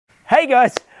Hey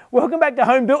guys, welcome back to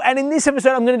Home Built, and in this episode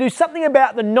I'm going to do something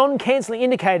about the non-cancelling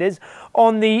indicators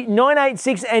on the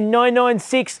 986 and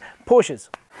 996 Porsches.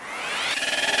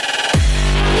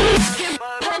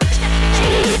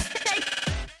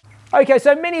 Okay,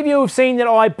 so many of you have seen that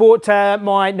I bought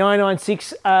my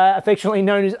 996, affectionately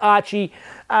known as Archie,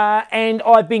 and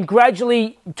I've been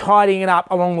gradually tidying it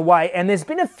up along the way, and there's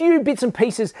been a few bits and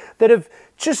pieces that have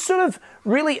just sort of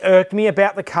really irked me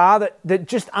about the car that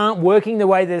just aren't working the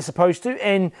way they're supposed to,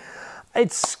 and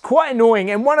it's quite annoying.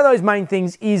 And one of those main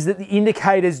things is that the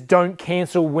indicators don't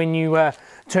cancel when you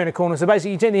turn a corner. So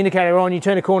basically you turn the indicator on, you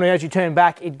turn a corner, as you turn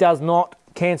back, it does not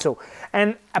cancel.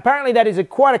 And apparently that is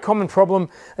quite a common problem.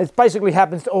 It basically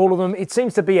happens to all of them. It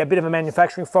seems to be a bit of a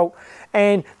manufacturing fault.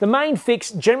 And the main fix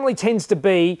generally tends to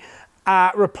be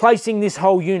replacing this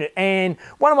whole unit. And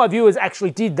one of my viewers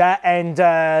actually did that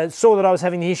and saw that I was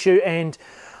having the issue, and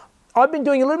I've been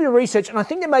doing a little bit of research, and I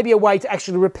think there may be a way to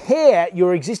actually repair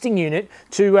your existing unit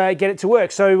to get it to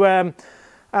work. So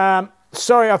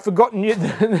sorry, I've forgotten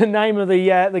the name of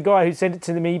the guy who sent it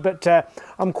to me, but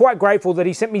I'm quite grateful that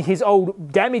he sent me his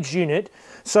old damaged unit.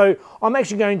 So I'm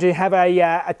actually going to have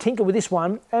a tinker with this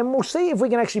one, and we'll see if we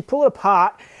can actually pull it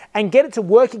apart and get it to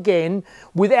work again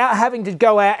without having to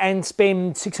go out and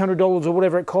spend $600 or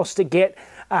whatever it costs to get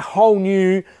a whole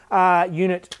new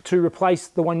unit to replace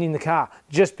the one in the car,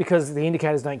 just because the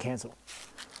indicators don't cancel.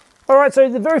 All right, so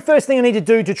the very first thing I need to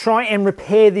do to try and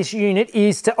repair this unit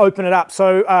is to open it up.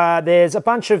 So there's a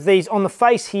bunch of these on the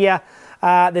face here.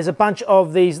 There's a bunch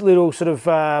of these little sort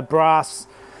of brass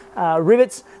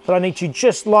rivets that I need to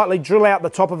just lightly drill out the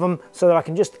top of them so that I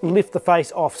can just lift the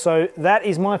face off. So that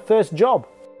is my first job.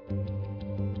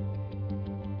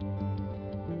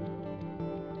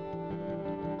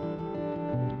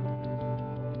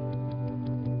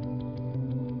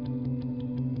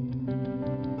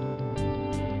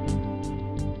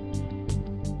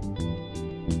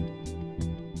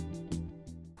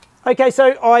 Okay,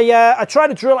 so I tried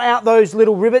to drill out those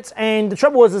little rivets, and the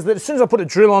trouble was that as soon as I put a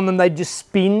drill on them, they'd just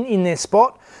spin in their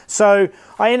spot. So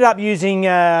I ended up using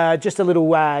just a little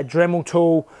Dremel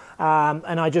tool,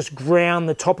 and I just ground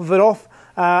the top of it off,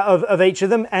 of each of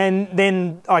them, and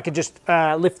then I could just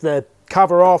lift the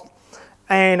cover off,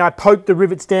 and I poked the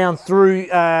rivets down through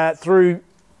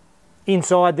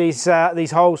inside these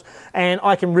holes, and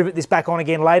I can rivet this back on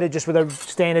again later just with a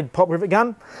standard pop rivet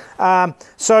gun.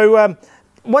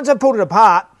 Once I've pulled it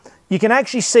apart, you can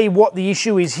actually see what the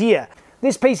issue is here.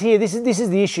 This piece here, this is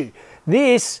the issue.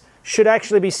 This should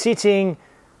actually be sitting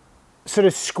sort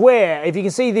of square. If you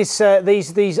can see this,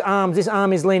 these arms, this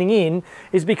arm is leaning in,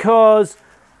 is because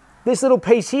this little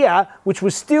piece here, which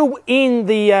was still in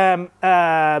the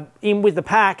in with the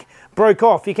pack, broke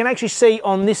off. You can actually see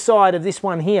on this side of this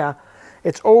one here,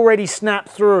 it's already snapped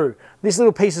through. This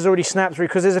little piece is already snapped through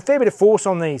because there's a fair bit of force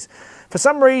on these. For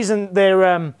some reason,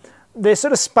 they're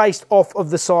sort of spaced off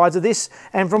of the sides of this,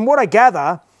 and from what I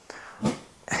gather,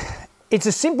 it's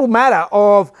a simple matter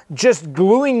of just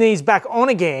gluing these back on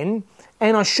again,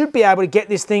 and I should be able to get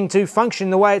this thing to function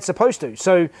the way it's supposed to.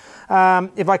 So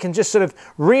if I can just sort of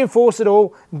reinforce it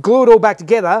all, glue it all back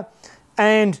together,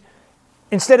 and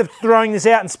instead of throwing this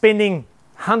out and spending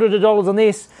hundreds of dollars on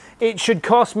this, it should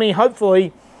cost me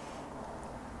hopefully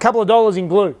a couple of dollars in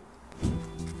glue.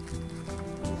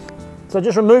 So I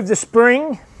just removed the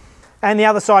spring, and the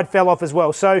other side fell off as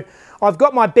well. So I've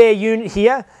got my bare unit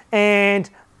here, and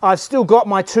I've still got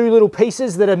my two little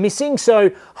pieces that are missing. So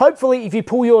hopefully if you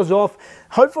pull yours off,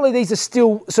 hopefully these are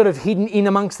still sort of hidden in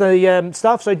amongst the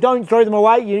stuff. So don't throw them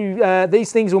away.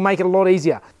 These things will make it a lot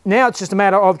easier. Now it's just a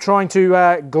matter of trying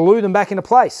to glue them back into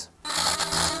place.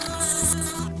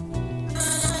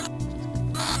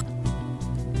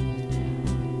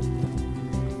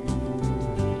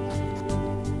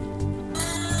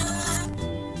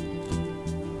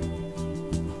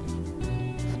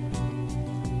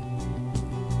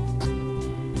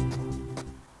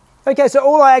 Okay, so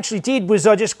all I actually did was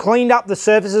I just cleaned up the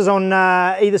surfaces on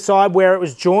either side where it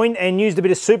was joined and used a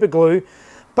bit of super glue.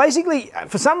 Basically,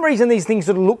 for some reason, these things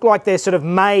sort of look like they're sort of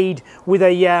made with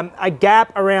a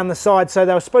gap around the side, so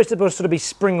they were supposed to sort of be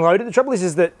spring-loaded. The trouble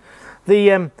is that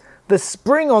the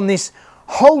spring on this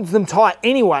holds them tight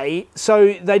anyway,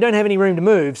 so they don't have any room to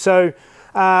move. So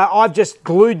I've just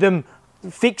glued them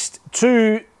fixed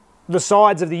to the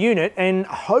sides of the unit, and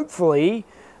hopefully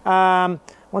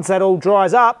once that all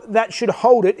dries up, that should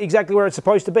hold it exactly where it's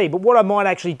supposed to be. But what I might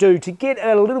actually do to get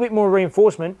a little bit more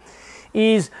reinforcement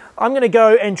is I'm going to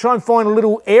go and try and find a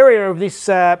little area of this,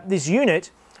 this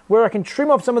unit where I can trim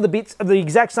off some of the bits of the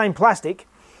exact same plastic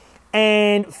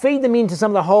and feed them into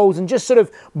some of the holes and just sort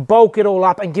of bulk it all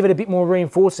up and give it a bit more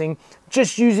reinforcing,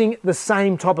 just using the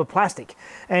same type of plastic.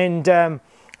 And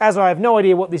as I have no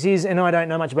idea what this is and I don't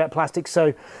know much about plastic,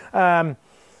 so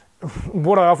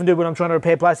what I often do when I'm trying to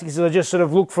repair plastic is I just sort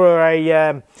of look for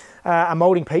a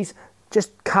moulding piece,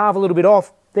 just carve a little bit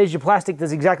off, there's your plastic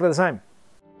that's exactly the same.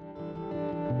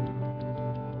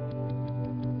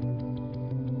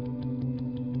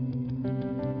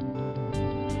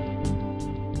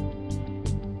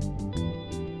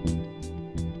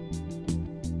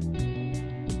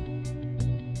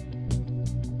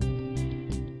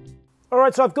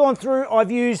 Alright, so I've gone through,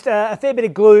 I've used a fair bit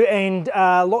of glue and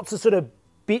lots of sort of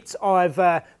bits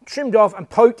I've trimmed off and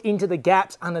poked into the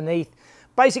gaps underneath.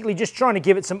 Basically just trying to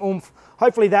give it some oomph.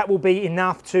 Hopefully that will be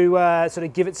enough to sort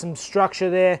of give it some structure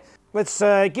there. Let's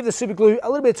give the super glue a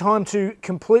little bit of time to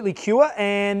completely cure,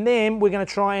 and then we're going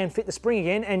to try and fit the spring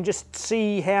again and just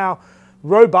see how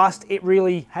robust it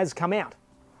really has come out.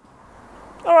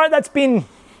 Alright, that's been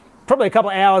probably a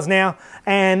couple of hours now,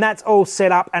 and that's all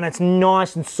set up and it's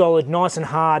nice and solid, nice and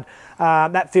hard.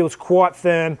 That feels quite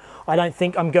firm. I don't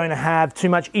think I'm going to have too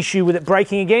much issue with it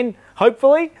breaking again,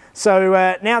 hopefully. So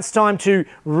now it's time to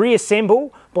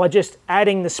reassemble by just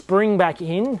adding the spring back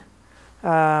in.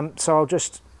 So I'll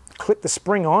just clip the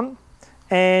spring on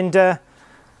and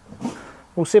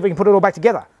we'll see if we can put it all back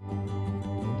together.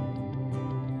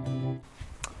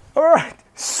 All right,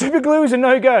 super glue is a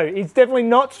no-go. It's definitely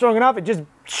not strong enough. It just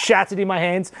shattered in my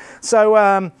hands. So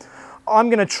I'm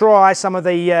going to try some of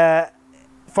the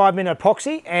 5-minute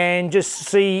epoxy and just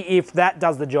see if that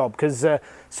does the job, because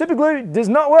super glue does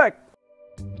not work.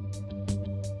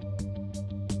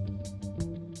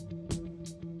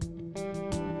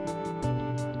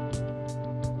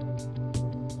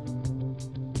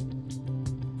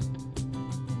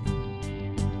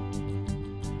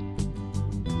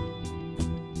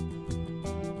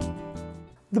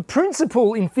 The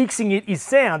principle in fixing it is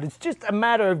sound. It's just a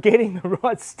matter of getting the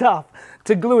right stuff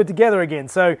to glue it together again.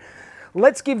 So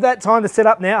let's give that time to set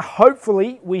up now.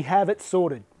 Hopefully we have it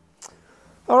sorted.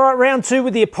 All right, round 2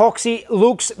 with the epoxy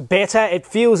looks better. It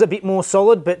feels a bit more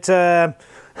solid, but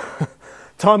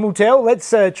time will tell. Let's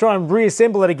try and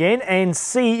reassemble it again and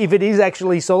see if it is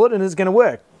actually solid and it's going to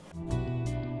work.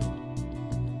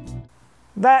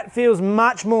 That feels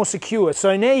much more secure.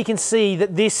 So now you can see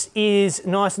that this is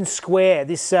nice and square.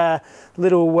 This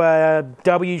little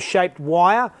W-shaped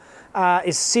wire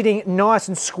is sitting nice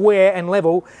and square and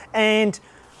level, and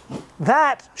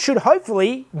that should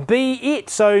hopefully be it.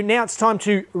 So now it's time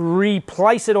to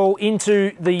replace it all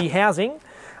into the housing.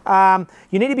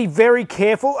 You need to be very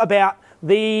careful about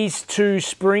these 2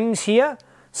 springs here.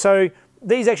 So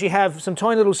these actually have some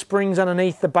tiny little springs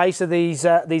underneath the base of these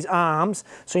arms.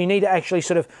 So you need to actually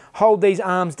sort of hold these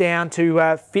arms down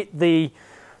to fit the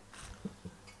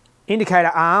indicator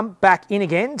arm back in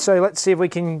again. So let's see if we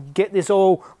can get this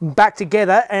all back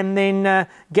together and then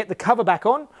get the cover back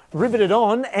on, rivet it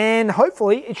on, and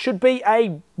hopefully it should be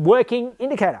a working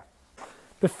indicator.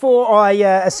 Before I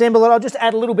assemble it, I'll just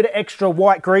add a little bit of extra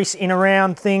white grease in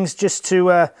around things just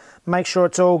to make sure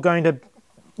it's all going to,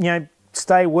 you know,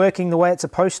 stay working the way it's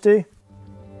supposed to.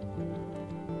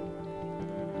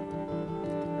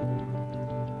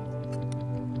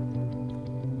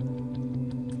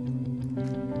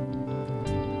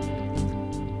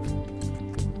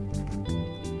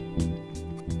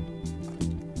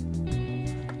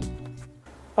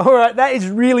 All right, that is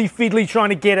really fiddly trying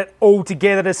to get it all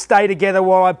together to stay together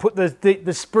while I put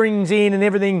the springs in and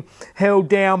everything held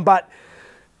down, but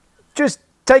just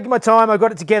taking my time, I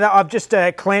got it together. I've just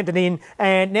clamped it in,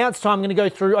 and now it's time. I'm going to go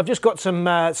through. I've just got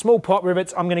some small pop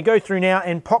rivets. I'm going to go through now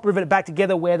and pop rivet it back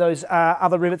together where those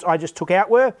other rivets I just took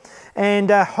out were, and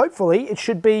hopefully it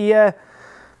should be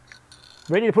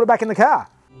ready to put it back in the car.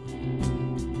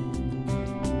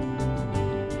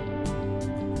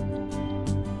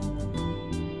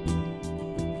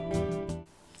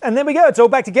 And there we go, it's all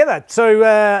back together. So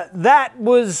that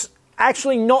was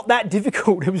actually not that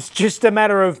difficult. It was just a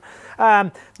matter of,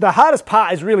 the hardest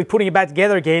part is really putting it back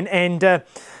together again, and the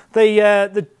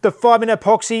 5-minute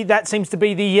epoxy, that seems to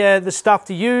be the stuff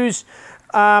to use.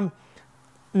 Now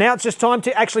it's just time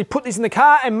to actually put this in the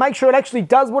car and make sure it actually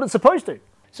does what it's supposed to.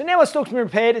 So now our stock's been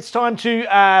repaired, it's time to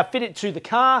fit it to the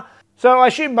car. So I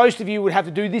assume most of you would have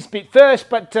to do this bit first,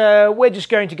 but we're just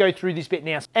going to go through this bit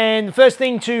now. And the first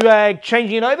thing to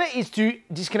changing it over is to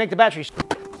disconnect the batteries.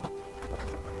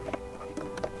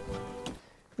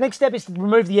 Next step is to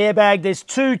remove the airbag. There's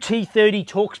 2 T30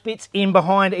 Torx bits in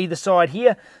behind either side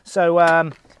here.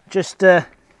 So just get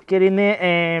in there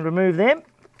and remove them.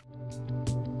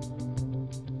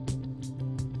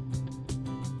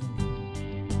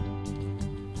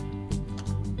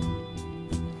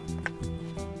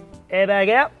 airbag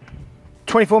out.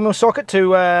 24mm socket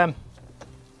to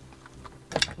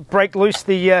break loose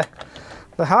the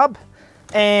hub.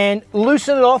 And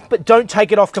loosen it off, but don't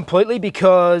take it off completely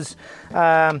because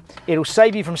it'll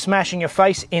save you from smashing your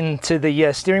face into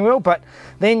the steering wheel. But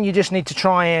then you just need to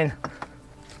try and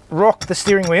rock the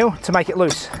steering wheel to make it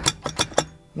loose.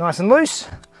 Nice and loose.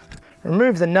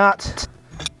 Remove the nut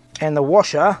and the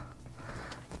washer,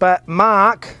 but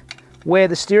mark where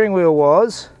the steering wheel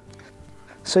was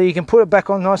so you can put it back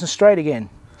on nice and straight again.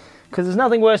 Because there's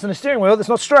nothing worse than a steering wheel that's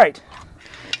not straight.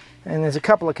 And there's a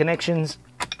couple of connections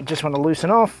just want to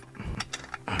loosen off.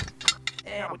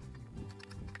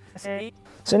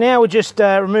 So now we'll just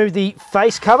remove the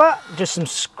face cover, just some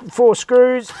 4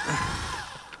 screws.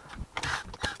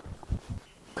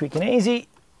 Quick and easy.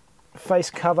 Face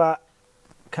cover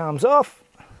comes off.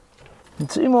 And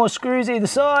 2 more screws either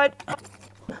side.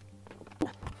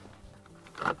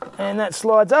 And that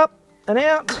slides up and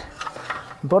out.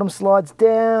 Bottom slides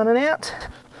down and out.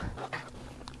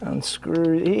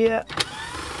 Unscrew here.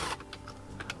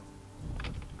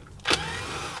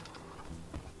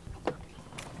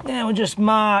 Now we'll just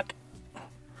mark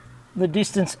the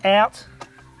distance out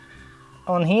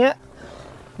on here.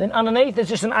 Then underneath there's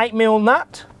just an 8mm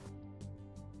nut.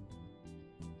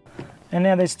 And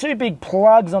now there's 2 big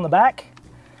plugs on the back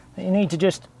that you need to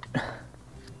just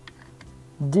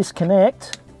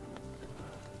disconnect.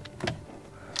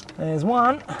 There's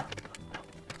 1,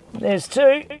 there's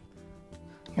 2,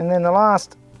 and then the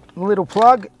last little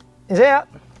plug is out.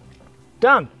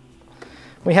 Done.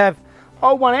 We have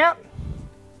old one out,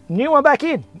 new one back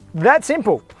in. That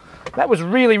simple. That was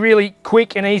really, really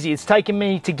quick and easy. It's taken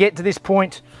me to get to this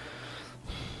point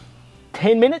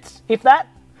 10 minutes, if that,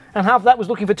 and half of that was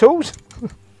looking for tools.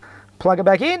 Plug it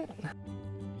back in.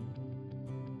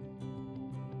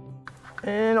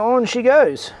 And on she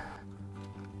goes.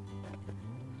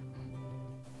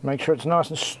 Make sure it's nice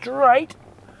and straight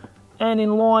and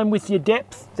in line with your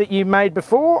depth that you made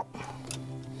before.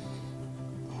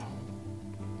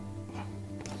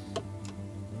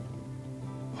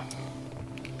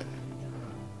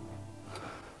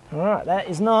 Alright, that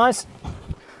is nice.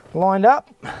 Lined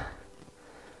up.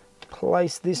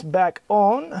 Place this back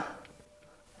on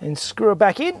and screw it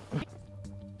back in.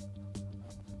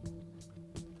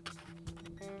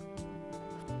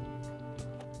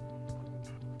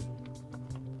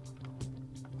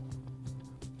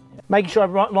 Making sure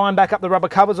I line back up the rubber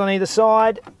covers on either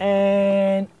side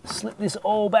and slip this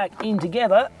all back in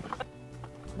together.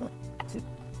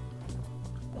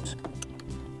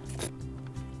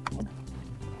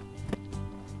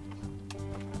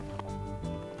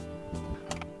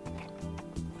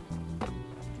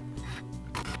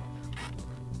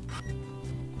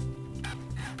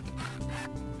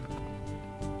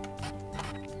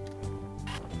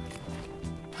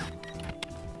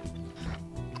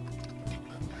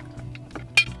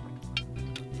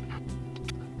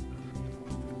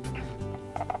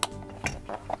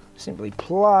 Simply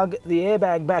plug the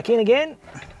airbag back in again,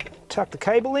 tuck the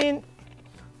cable in.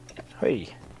 Hey.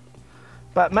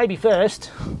 But maybe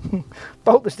first,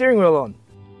 bolt the steering wheel on.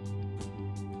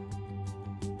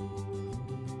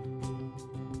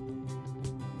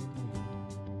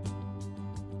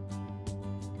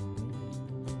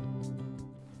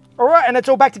 All right, and it's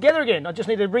all back together again. I just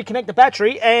need to reconnect the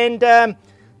battery and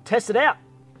test it out.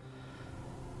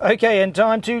 Okay, and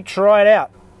time to try it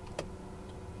out.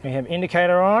 We have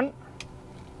indicator on.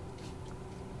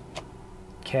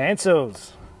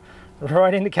 Cancels.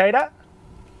 Right indicator.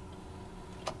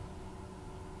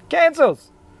 Cancels.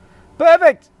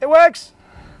 Perfect. It works.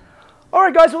 All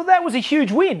right, guys. Well, that was a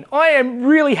huge win. I am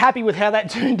really happy with how that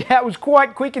turned out. It was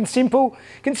quite quick and simple,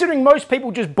 considering most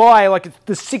people just buy like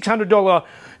the $600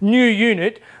 new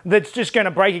unit that's just going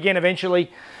to break again eventually.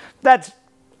 That's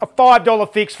a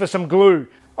 $5 fix for some glue.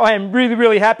 I am really,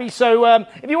 really happy. So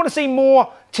if you want to see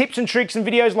more tips and tricks and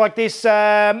videos like this,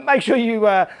 make sure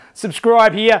you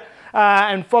subscribe here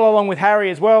and follow along with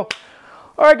Harry as well.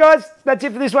 All right, guys, that's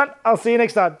it for this one. I'll see you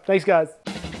next time. Thanks, guys.